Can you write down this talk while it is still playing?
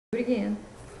Do it again.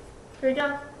 Here we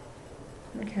go.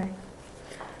 Okay.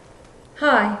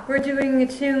 Hi, we're doing a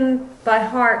tune by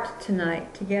heart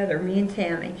tonight together, me and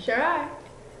Tammy, Sure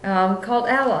are. called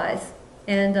Allies,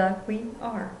 and we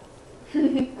are.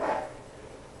 We're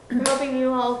hoping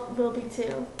you all will be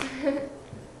too.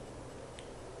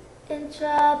 In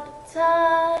troubled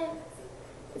times,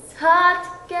 it's hard to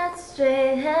get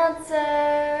straight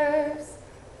answers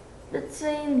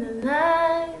between the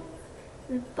lines.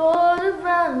 The border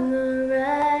on the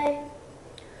right.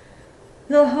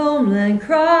 The homeland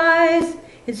cries,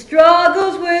 it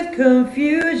struggles with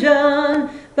confusion,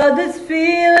 but this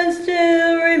feeling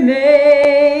still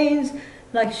remains,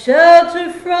 like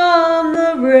shelter from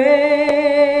the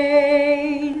rain.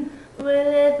 We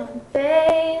live on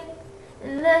faith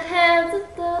in the hands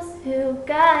of those who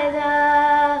guide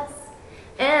us,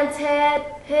 and tear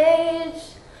the page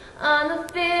on the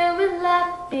fear we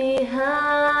left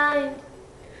behind.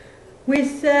 We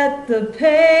set the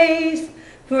pace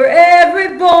for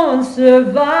every born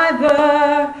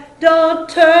survivor. Don't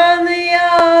turn the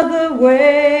other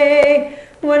way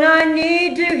when I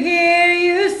need to hear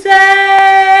you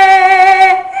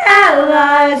say,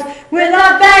 allies, with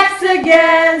our backs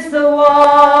against the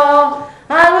wall,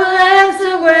 I will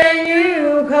answer when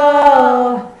you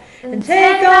call and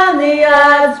take on the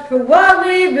odds for what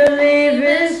we believe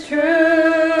is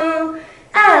true.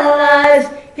 Allies,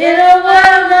 in a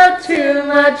world of too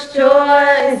much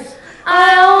choice,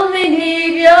 I only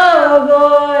need your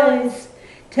voice.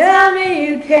 Tell me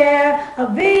you care, I'll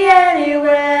be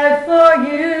anywhere for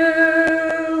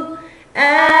you.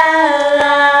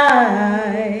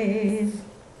 Allies.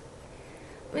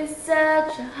 We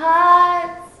search our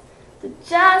hearts to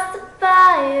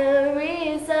justify a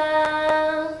reason,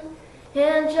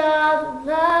 and draw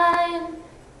the line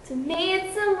to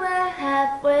meet somewhere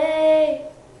halfway.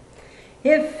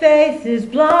 If faith is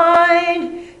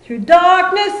blind, through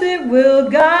darkness it will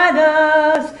guide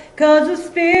us, 'cause the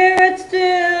Spirit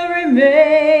still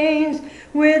remains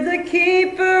with the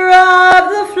keeper of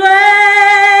the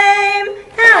flame.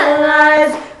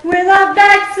 Allies, with our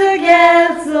backs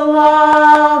against the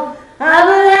wall, I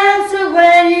will answer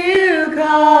when you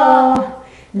call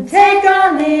and take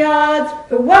on the odds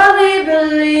for what we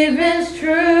believe is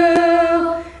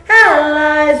true.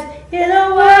 Allies, in a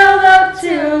world of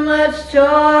too much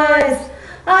choice,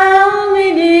 I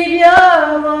only need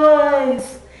your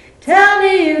voice. Tell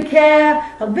me you care,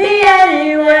 I'll be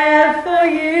anywhere for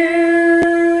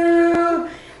you.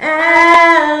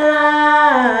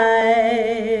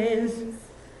 Allies.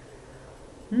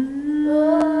 Oh,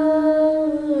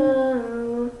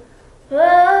 oh, oh,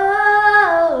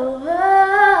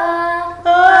 Oh,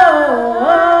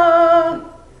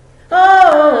 oh,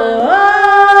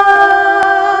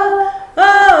 oh, oh,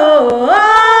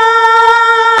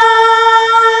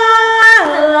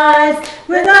 allies,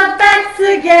 with our backs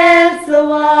against the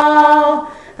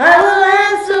wall, I will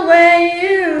answer when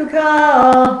you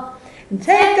call and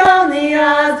take on the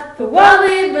odds for what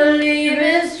we believe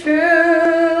is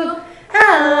true.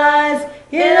 Allies,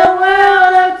 in a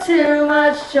world of too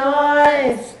much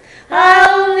choice, I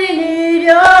only need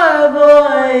your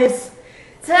voice.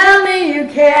 Tell me you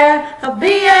care, I'll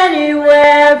be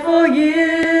anywhere for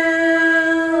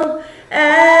you.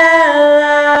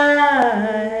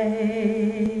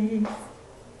 Allies.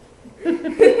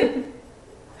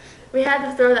 We had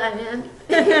to throw that in.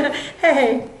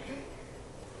 Hey.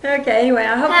 Okay, anyway,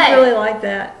 I hope Hey. you really like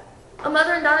that. A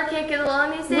mother and daughter can't get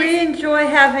along these days? We enjoy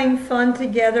having fun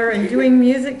together and doing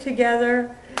music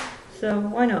together, so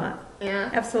why not? Yeah.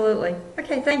 Absolutely.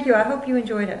 Okay, thank you. I hope you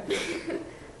enjoyed it.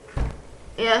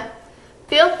 Yeah.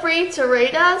 Feel free to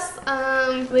rate us,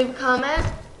 leave a comment.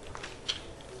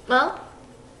 Well,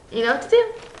 you know what to do.